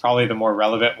Kubernetes is probably the more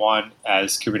relevant one,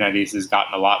 as Kubernetes has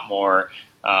gotten a lot more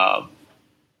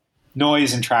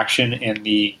noise and traction in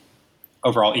the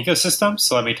overall ecosystem.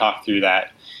 So let me talk through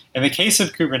that. In the case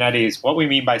of Kubernetes, what we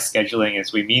mean by scheduling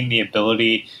is we mean the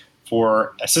ability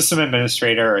for a system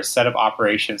administrator or a set of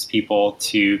operations people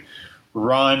to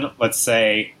run, let's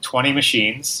say, 20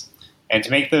 machines, and to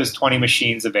make those 20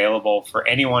 machines available for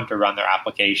anyone to run their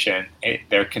application,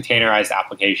 their containerized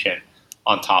application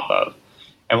on top of.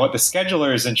 And what the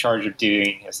scheduler is in charge of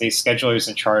doing is the scheduler is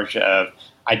in charge of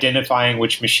identifying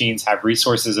which machines have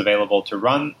resources available to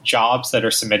run jobs that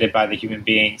are submitted by the human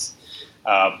beings,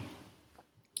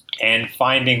 and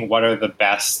finding what are the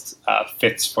best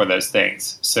fits for those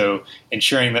things. So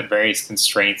ensuring that various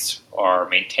constraints are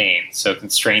maintained. So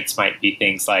constraints might be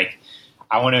things like,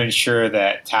 I want to ensure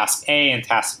that task A and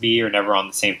task B are never on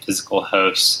the same physical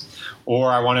host. Or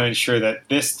I want to ensure that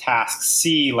this task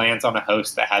C lands on a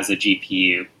host that has a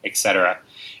GPU, etc.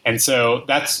 And so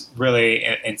that's really,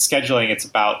 in scheduling, it's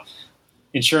about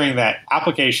ensuring that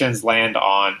applications land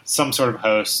on some sort of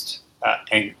host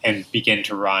and begin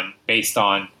to run based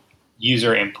on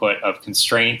user input of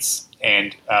constraints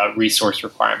and resource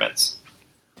requirements.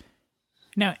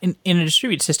 Now, in a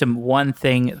distributed system, one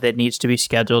thing that needs to be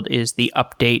scheduled is the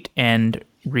update and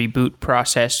reboot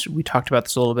process. We talked about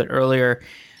this a little bit earlier.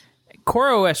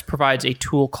 CoreOS provides a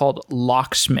tool called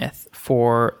Locksmith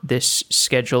for this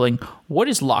scheduling. What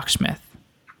is Locksmith?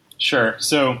 Sure.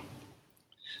 So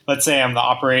let's say I'm the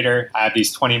operator. I have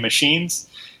these 20 machines,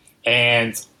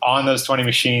 and on those 20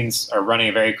 machines are running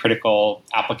a very critical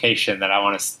application that I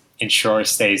want to ensure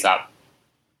stays up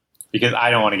because I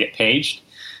don't want to get paged.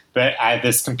 But I have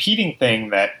this competing thing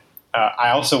that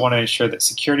I also want to ensure that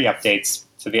security updates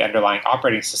to the underlying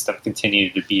operating system continue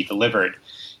to be delivered.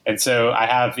 And so I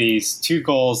have these two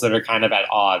goals that are kind of at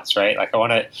odds, right? Like I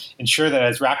want to ensure that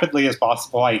as rapidly as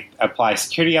possible I apply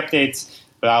security updates,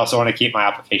 but I also want to keep my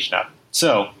application up.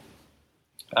 So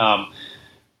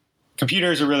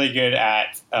computers are really good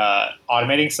at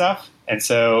automating stuff. And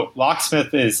so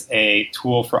Locksmith is a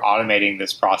tool for automating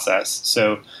this process.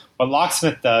 So what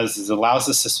Locksmith does is allows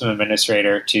the system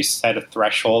administrator to set a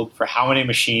threshold for how many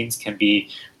machines can be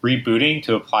rebooting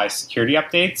to apply security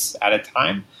updates at a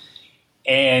time,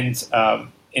 and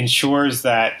ensures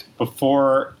that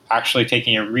before actually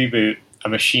taking a reboot, a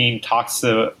machine talks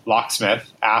to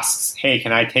Locksmith, asks, hey,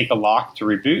 can I take a lock to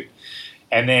reboot?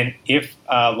 And then if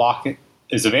a lock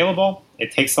is available,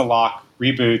 it takes the lock,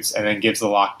 reboots, and then gives the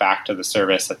lock back to the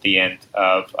service at the end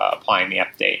of applying the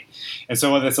update. And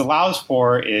so what this allows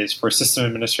for is for system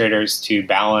administrators to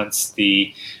balance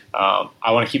the,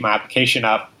 I want to keep my application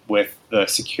up with the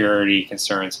security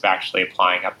concerns of actually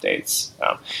applying updates.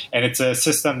 And it's a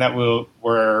system that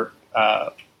we're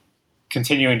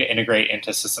continuing to integrate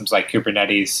into systems like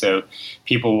Kubernetes, so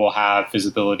people will have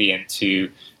visibility into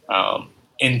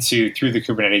through the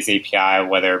Kubernetes API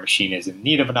whether a machine is in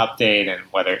need of an update and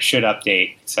whether it should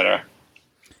update, etc.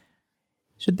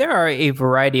 So there are a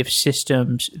variety of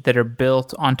systems that are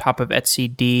built on top of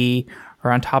etcd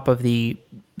or on top of the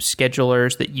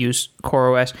schedulers that use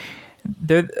CoreOS.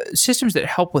 They're systems that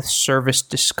help with service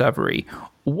discovery.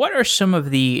 What are some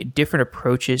of the different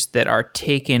approaches that are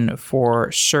taken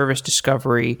for service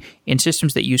discovery in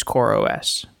systems that use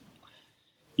CoreOS?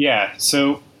 Yeah,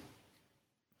 so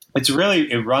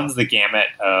it runs the gamut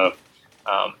of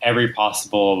every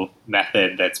possible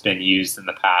method that's been used in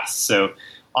the past. So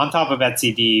on top of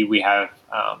etcd, we have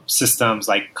systems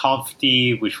like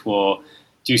conft, which will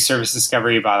do service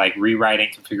discovery by like rewriting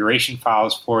configuration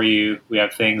files for you. We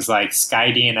have things like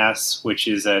SkyDNS, which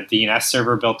is a DNS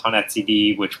server built on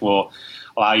etcd, which will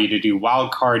allow you to do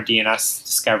wildcard DNS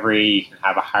discovery. You can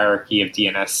have a hierarchy of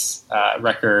DNS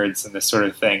records and this sort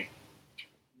of thing.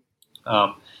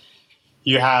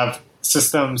 You have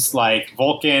systems like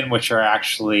Vulkan, which are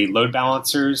actually load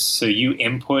balancers. So you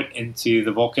input into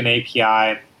the Vulkan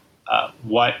API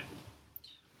what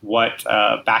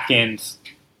backend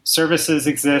services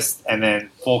exist, and then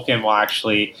Vulkan will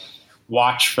actually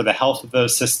watch for the health of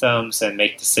those systems and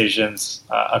make decisions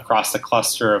across the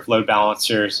cluster of load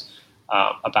balancers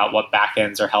about what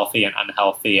backends are healthy and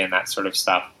unhealthy and that sort of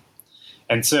stuff.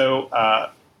 And so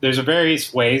there's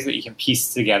various ways that you can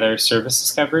piece together service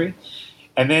discovery.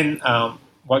 And then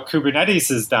what Kubernetes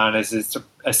has done is it's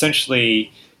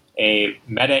essentially a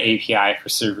meta API for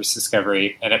service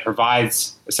discovery, and it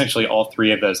provides essentially all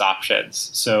three of those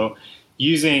options. So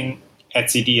using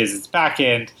etcd as its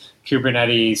backend,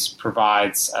 Kubernetes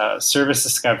provides service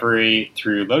discovery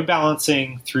through load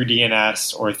balancing, through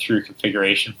DNS, or through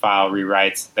configuration file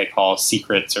rewrites that they call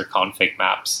secrets or config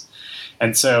maps.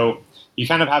 And so you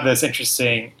kind of have this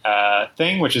interesting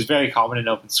thing, which is very common in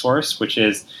open source, which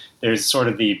is there's sort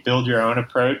of the build your own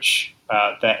approach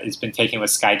that has been taken with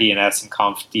SkyDNS and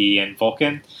conft and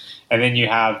Vulkan. And then you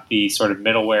have the sort of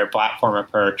middleware platform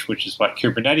approach, which is what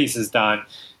Kubernetes has done,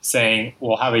 saying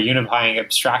we'll have a unifying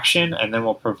abstraction and then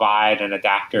we'll provide an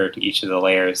adapter to each of the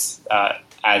layers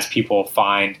as people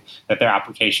find that their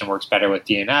application works better with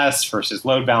DNS versus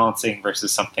load balancing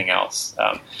versus something else.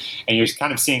 And you're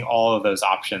kind of seeing all of those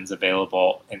options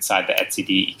available inside the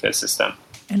etcd ecosystem.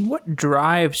 And what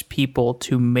drives people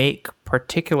to make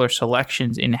particular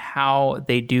selections in how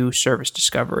they do service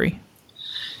discovery?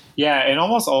 Yeah, in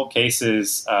almost all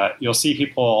cases, you'll see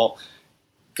people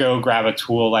go grab a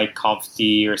tool like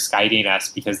Conft or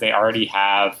SkyDNS because they already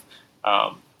have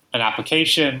an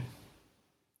application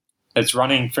that's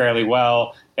running fairly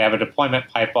well. They have a deployment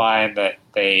pipeline that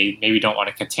they maybe don't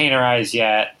want to containerize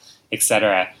yet, et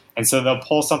cetera. And so they'll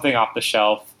pull something off the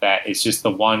shelf that is just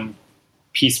the one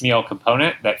piecemeal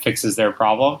component that fixes their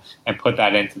problem and put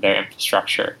that into their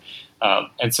infrastructure.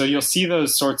 And so you'll see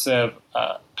those sorts of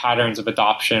patterns of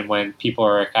adoption when people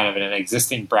are kind of in an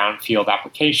existing brownfield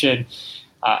application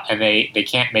and they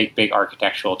can't make big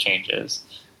architectural changes.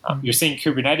 You're seeing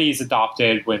Kubernetes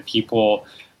adopted when people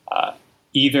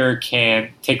either can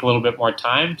take a little bit more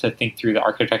time to think through the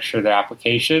architecture of their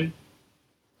application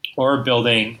or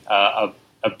building a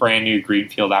brand new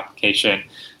greenfield application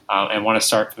and want to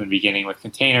start from the beginning with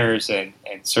containers and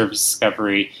service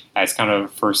discovery as kind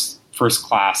of first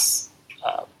class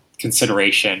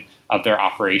consideration of their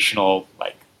operational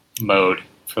mode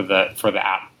for the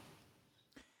app.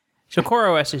 So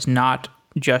CoreOS is not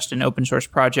just an open source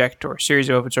project or a series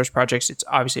of open source projects. It's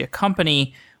obviously a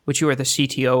company which you are the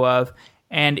CTO of,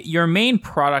 and your main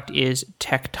product is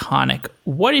Tectonic.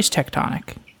 What is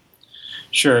Tectonic?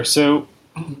 Sure. So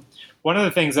one of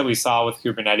the things that we saw with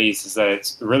Kubernetes is that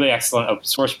it's a really excellent open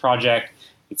source project.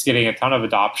 It's getting a ton of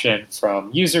adoption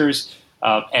from users,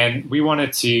 and we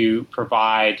wanted to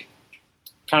provide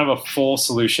kind of a full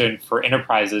solution for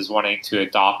enterprises wanting to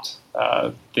adopt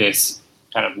this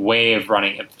kind of way of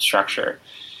running infrastructure.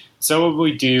 So what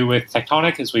we do with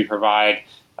Tectonic is we provide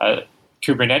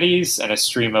Kubernetes and a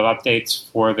stream of updates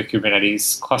for the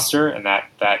Kubernetes cluster and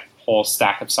that whole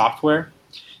stack of software.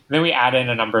 And then we add in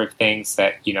a number of things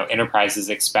that enterprises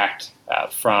expect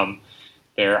from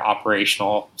their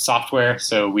operational software.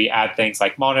 So we add things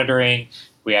like monitoring,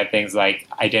 we add things like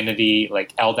identity,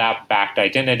 like LDAP-backed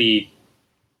identity.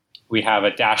 We have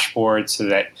a dashboard so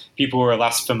that people who are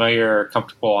less familiar or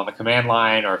comfortable on the command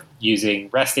line or using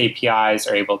REST APIs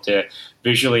are able to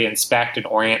visually inspect and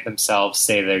orient themselves,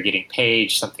 say they're getting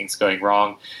paged, something's going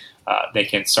wrong. They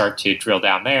can start to drill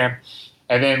down there.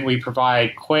 And then we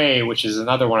provide Quay, which is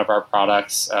another one of our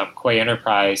products, Quay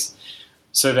Enterprise,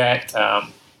 so that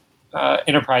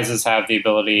enterprises have the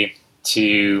ability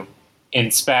to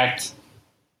inspect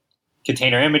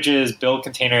container images, build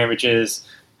container images,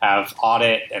 have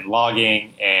audit and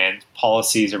logging and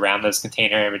policies around those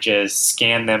container images,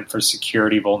 scan them for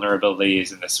security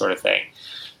vulnerabilities and this sort of thing.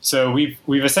 So we've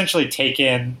essentially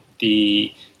taken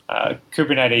the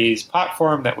Kubernetes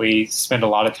platform that we spend a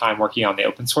lot of time working on the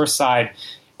open source side,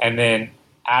 and then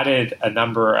added a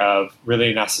number of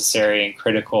really necessary and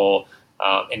critical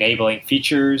enabling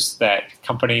features that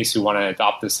companies who want to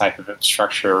adopt this type of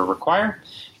infrastructure require,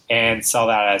 and sell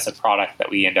that as a product that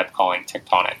we end up calling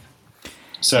Tectonic.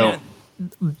 So,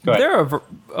 go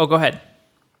ahead.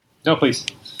 No, please.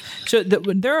 So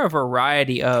there are a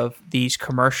variety of these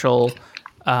commercial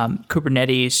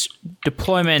Kubernetes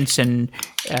deployments and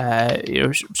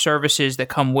services that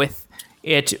come with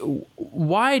it.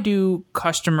 Why do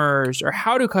customers, or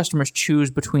how do customers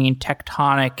choose between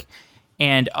Tectonic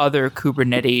and other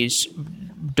Kubernetes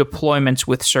deployments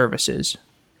with services?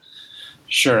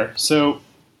 Sure. So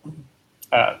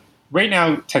right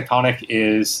now, Tectonic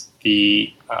is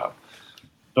the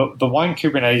one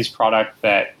Kubernetes product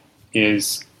that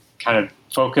is kind of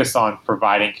focused on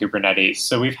providing Kubernetes.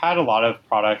 So we've had a lot of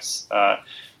products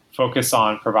focus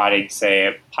on providing, say,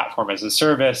 a platform as a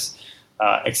service,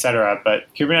 et cetera.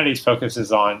 But Kubernetes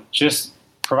focuses on just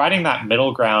providing that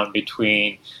middle ground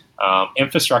between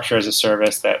infrastructure as a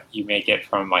service that you may get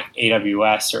from like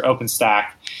AWS or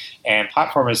OpenStack, and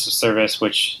platform as a service,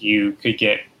 which you could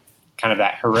get kind of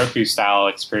that Heroku style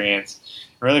experience.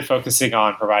 Really focusing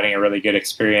on providing a really good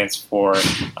experience for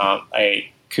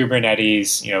a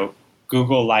Kubernetes,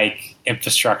 Google-like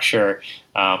infrastructure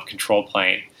control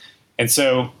plane. And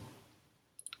so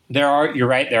you're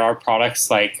right, there are products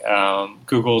like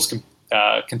Google's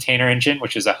Container Engine,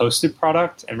 which is a hosted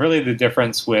product. And really the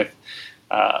difference with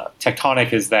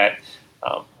Tectonic is that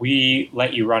we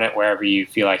let you run it wherever you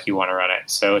feel like you want to run it.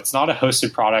 So it's not a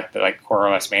hosted product that like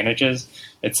CoreOS manages.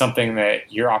 It's something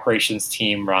that your operations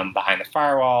team run behind the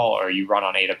firewall, or you run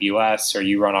on AWS, or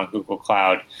you run on Google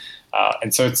Cloud.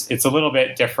 And so it's a little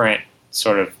bit different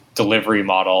sort of delivery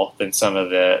model than some of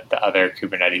the other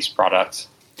Kubernetes products.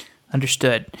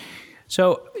 Understood.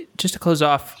 So just to close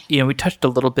off, we touched a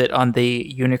little bit on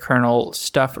the unikernel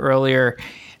stuff earlier.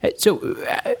 So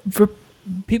for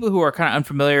people who are kind of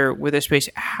unfamiliar with this space,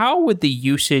 how would the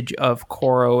usage of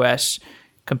CoreOS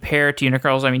compare to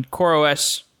unikernels? I mean,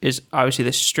 CoreOS is obviously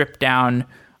this stripped down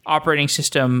operating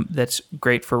system that's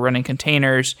great for running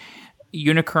containers.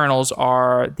 Unikernels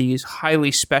are these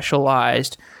highly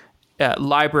specialized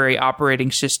library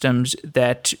operating systems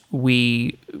that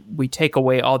we take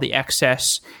away all the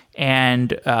excess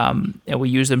and we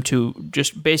use them to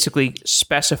just basically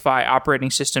specify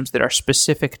operating systems that are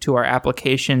specific to our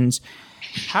applications.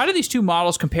 How do these two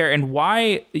models compare, and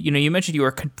why? You mentioned you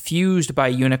were confused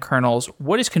by unikernels.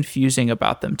 What is confusing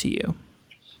about them to you?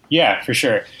 Yeah, for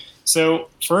sure. So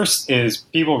first is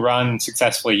people run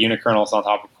successfully unikernels on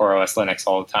top of CoreOS Linux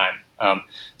all the time.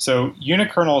 So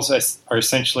unikernels are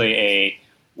essentially a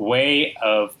way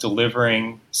of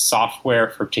delivering software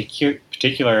for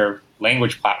particular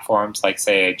language platforms, like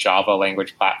say a Java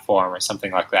language platform or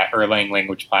something like that, Erlang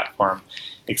language platform,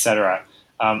 etc.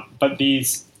 But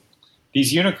these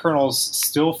unikernels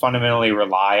still fundamentally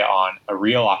rely on a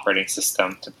real operating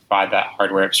system to provide that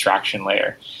hardware abstraction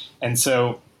layer. And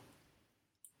so,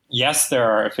 yes, there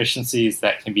are efficiencies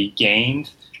that can be gained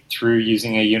through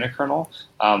using a unikernel,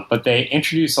 but they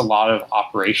introduce a lot of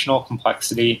operational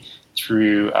complexity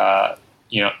through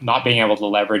not being able to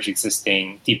leverage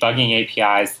existing debugging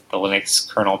APIs that the Linux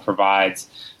kernel provides,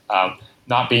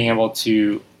 not being able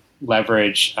to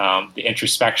leverage the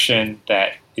introspection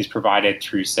that is provided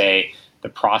through, say, the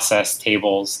process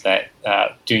tables that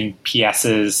doing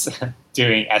PSs,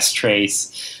 doing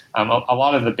strace, a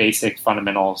lot of the basic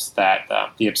fundamentals that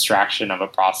the abstraction of a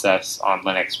process on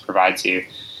Linux provides you.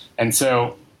 And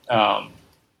so I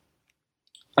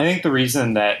think the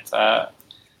reason that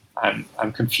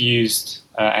I'm confused,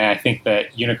 and I think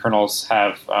that unikernels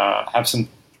have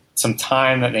some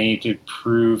time that they need to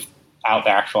prove out the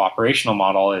actual operational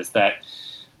model, is that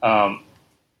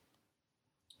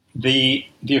the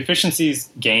efficiencies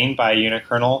gained by a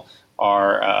unikernel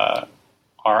are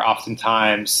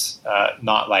oftentimes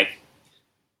not like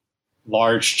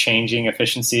large changing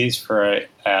efficiencies for an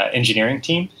engineering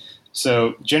team.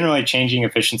 So generally, changing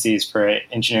efficiencies for an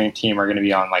engineering team are going to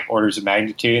be on like orders of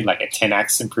magnitude, like a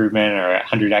 10x improvement or a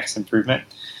 100x improvement.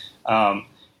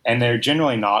 And they're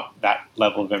generally not that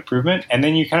level of improvement. And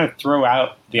then you kind of throw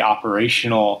out the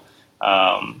operational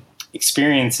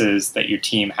experiences that your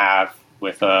team have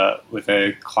with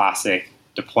a classic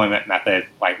deployment method,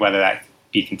 like whether that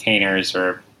be containers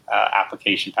or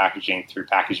application packaging through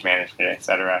package management, et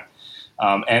cetera.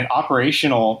 And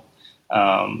operational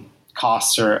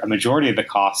costs are a majority of the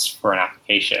costs for an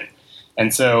application.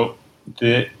 And so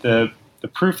the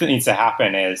proof that needs to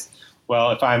happen is,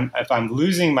 well, if I'm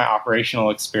losing my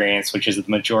operational experience, which is the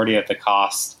majority of the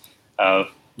cost of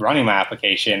running my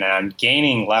application, and I'm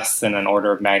gaining less than an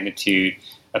order of magnitude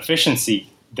efficiency,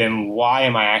 then why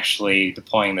am I actually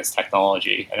deploying this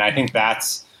technology? And I think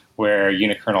that's where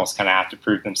unikernels kind of have to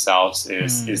prove themselves,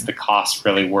 is the cost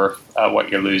really worth what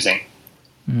you're losing?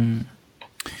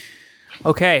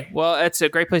 Okay, well, that's a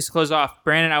great place to close off.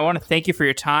 Brandon, I want to thank you for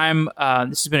your time.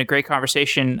 This has been a great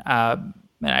conversation, and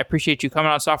I appreciate you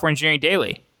coming on Software Engineering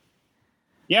Daily.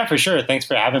 Yeah, for sure. Thanks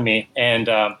for having me. And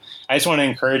I just want to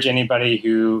encourage anybody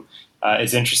who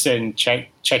is interested in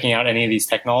checking out any of these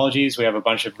technologies. We have a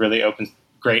bunch of really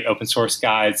great open source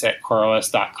guides at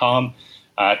CoreOS.com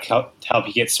to help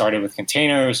you get started with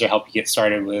containers or help you get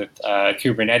started with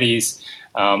Kubernetes.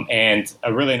 And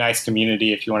a really nice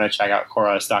community if you want to check out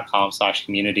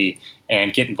CoreOS.com/community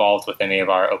and get involved with any of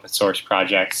our open source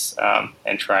projects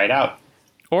and try it out.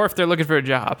 Or if they're looking for a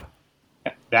job.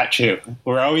 That too.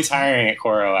 We're always hiring at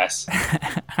CoreOS.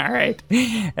 All right.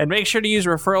 And make sure to use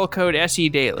referral code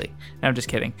SEDaily. No, I'm just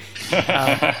kidding.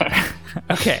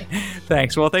 Okay.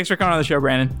 Thanks. Well, thanks for coming on the show,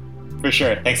 Brandon. For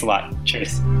sure. Thanks a lot.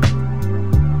 Cheers.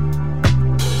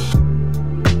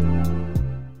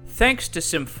 Thanks to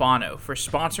Symfano for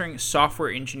sponsoring Software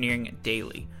Engineering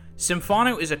Daily.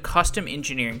 Symfano is a custom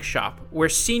engineering shop where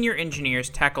senior engineers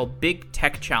tackle big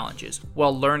tech challenges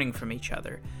while learning from each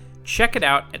other. Check it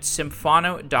out at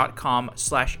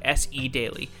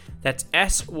symfano.com/SEDaily. That's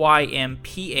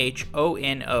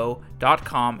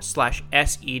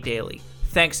SYMPHONO.com/SEDaily.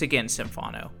 Thanks again,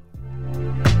 Symfano.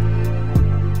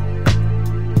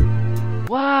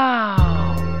 Wow.